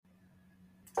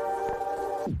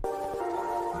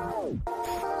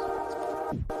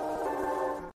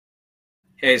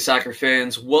Hey, soccer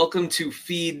fans, welcome to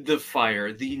Feed the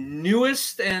Fire, the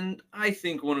newest and I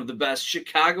think one of the best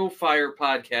Chicago Fire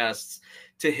podcasts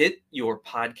to hit your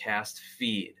podcast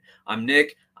feed. I'm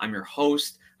Nick, I'm your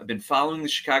host. I've been following the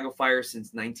Chicago Fire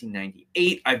since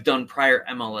 1998. I've done prior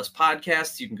MLS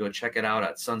podcasts. You can go check it out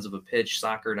at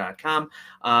sonsofapitchsoccer.com.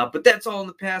 But that's all in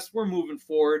the past. We're moving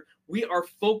forward. We are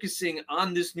focusing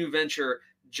on this new venture,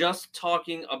 just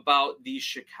talking about the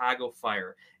Chicago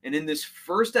Fire. And in this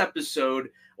first episode,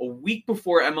 a week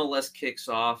before MLS kicks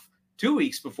off, 2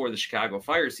 weeks before the Chicago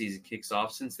Fire season kicks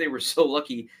off, since they were so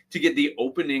lucky to get the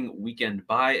opening weekend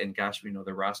bye, and gosh, we know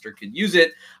the roster could use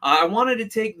it, I wanted to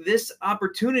take this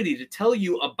opportunity to tell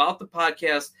you about the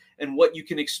podcast and what you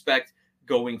can expect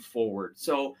going forward.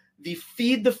 So the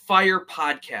Feed the Fire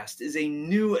podcast is a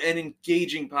new and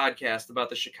engaging podcast about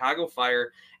the Chicago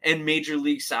Fire and Major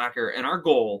League Soccer, and our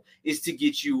goal is to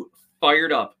get you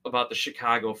fired up about the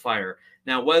Chicago Fire.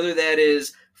 Now, whether that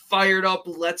is fired up,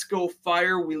 let's go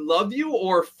Fire, we love you,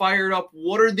 or fired up,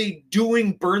 what are they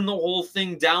doing, burn the whole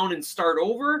thing down and start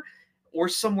over, or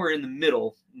somewhere in the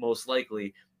middle, most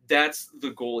likely, that's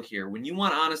the goal here. When you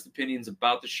want honest opinions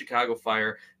about the Chicago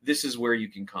Fire, this is where you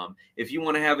can come. If you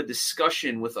want to have a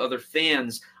discussion with other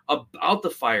fans about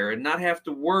the Fire and not have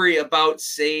to worry about,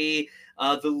 say,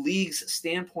 the league's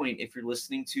standpoint, if you're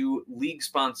listening to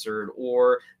league-sponsored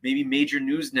or maybe major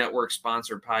news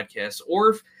network-sponsored podcasts,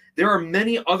 or if there are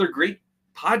many other great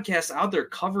podcasts out there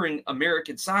covering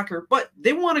American soccer, but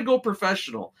they want to go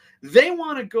professional. They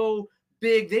want to go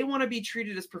big. They want to be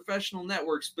treated as professional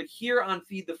networks. But here on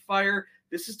Feed the Fire,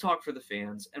 this is talk for the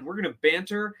fans, and we're going to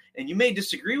banter. And you may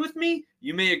disagree with me,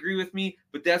 you may agree with me,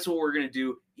 but that's what we're going to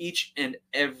do each and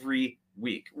every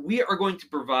week. We are going to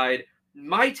provide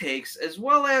my takes, as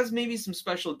well as maybe some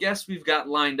special guests we've got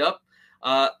lined up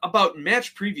about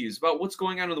match previews, about what's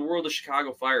going on in the world of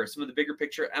Chicago Fire, some of the bigger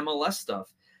picture MLS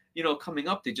stuff. You know, coming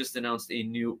up, they just announced a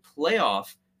new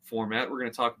playoff format. We're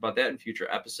going to talk about that in future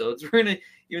episodes. We're going to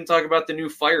even talk about the new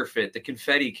Fire Fit, the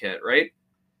confetti kit, right?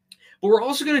 But we're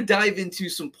also going to dive into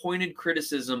some pointed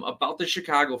criticism about the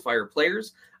Chicago Fire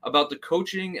players, about the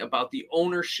coaching, about the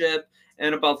ownership,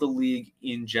 and about the league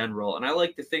in general. And I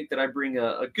like to think that I bring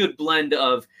a good blend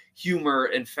of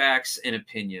humor and facts and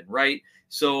opinion, right?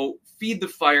 So Feed the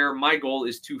Fire, my goal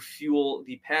is to fuel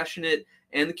the passionate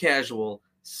and the casual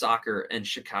soccer and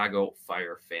Chicago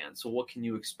Fire fans. So what can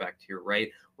you expect here, right?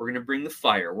 We're going to bring the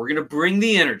fire. We're going to bring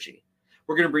the energy.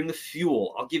 We're going to bring the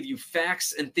fuel. I'll give you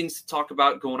facts and things to talk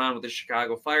about going on with the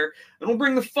Chicago Fire. And we'll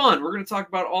bring the fun. We're going to talk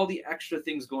about all the extra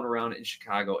things going around in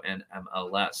Chicago and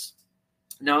MLS.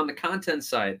 Now, on the content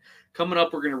side, coming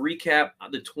up, we're going to recap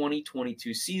the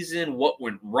 2022 season, what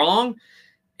went wrong,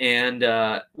 and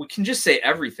we can just say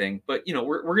everything, but, you know,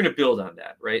 we're going to build on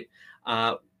that, right?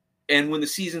 And when the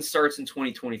season starts in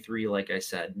 2023, like I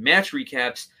said, match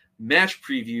recaps, match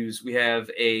previews, we have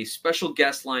a special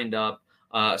guest lined up,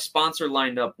 a sponsor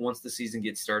lined up once the season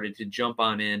gets started to jump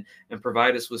on in and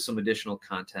provide us with some additional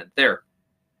content there.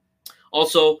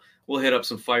 Also, we'll hit up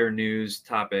some Fire news,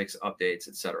 topics, updates,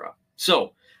 etc.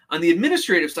 So on the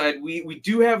administrative side, we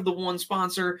do have the one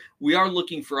sponsor. We are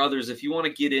looking for others. If you want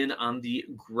to get in on the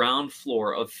ground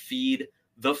floor of Feed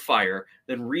the Fire,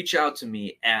 then reach out to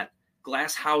me at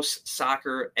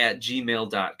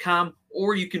glasshousesoccer@gmail.com,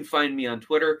 or you can find me on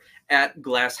Twitter at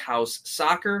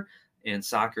glasshousesoccer, and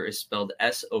soccer is spelled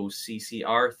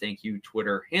SOCCR. Thank you,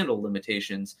 Twitter handle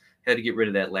limitations. Had to get rid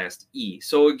of that last E.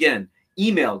 So again,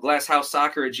 email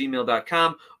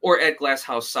glasshousesoccer@gmail.com or at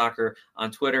glasshousesoccer on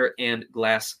Twitter and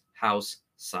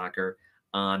glasshousesoccer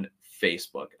on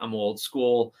Facebook. I'm old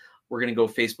school. We're going to go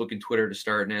Facebook and Twitter to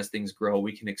start, and as things grow,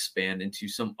 we can expand into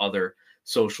some other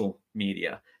social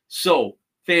media. So,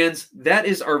 fans, that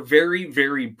is our very,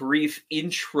 very brief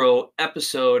intro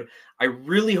episode. I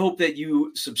really hope that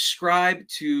you subscribe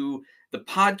to the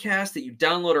podcast, that you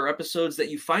download our episodes, that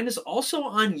you find us also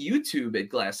on YouTube at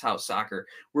Glass House Soccer,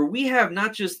 where we have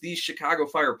not just these Chicago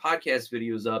Fire podcast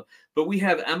videos up, but we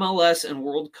have MLS and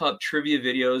World Cup trivia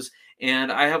videos, and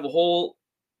I have a whole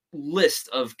list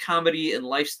of comedy and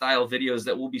lifestyle videos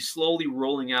that will be slowly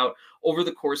rolling out over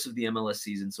the course of the MLS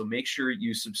season. So make sure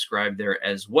you subscribe there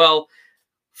as well.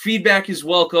 Feedback is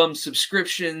welcome.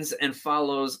 Subscriptions and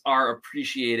follows are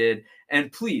appreciated.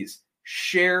 And please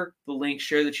share the link,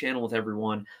 share the channel with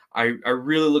everyone. I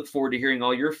really look forward to hearing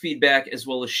all your feedback, as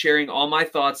well as sharing all my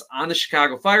thoughts on the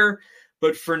Chicago Fire.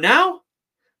 But for now,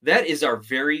 that is our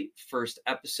very first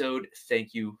episode.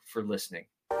 Thank you for listening.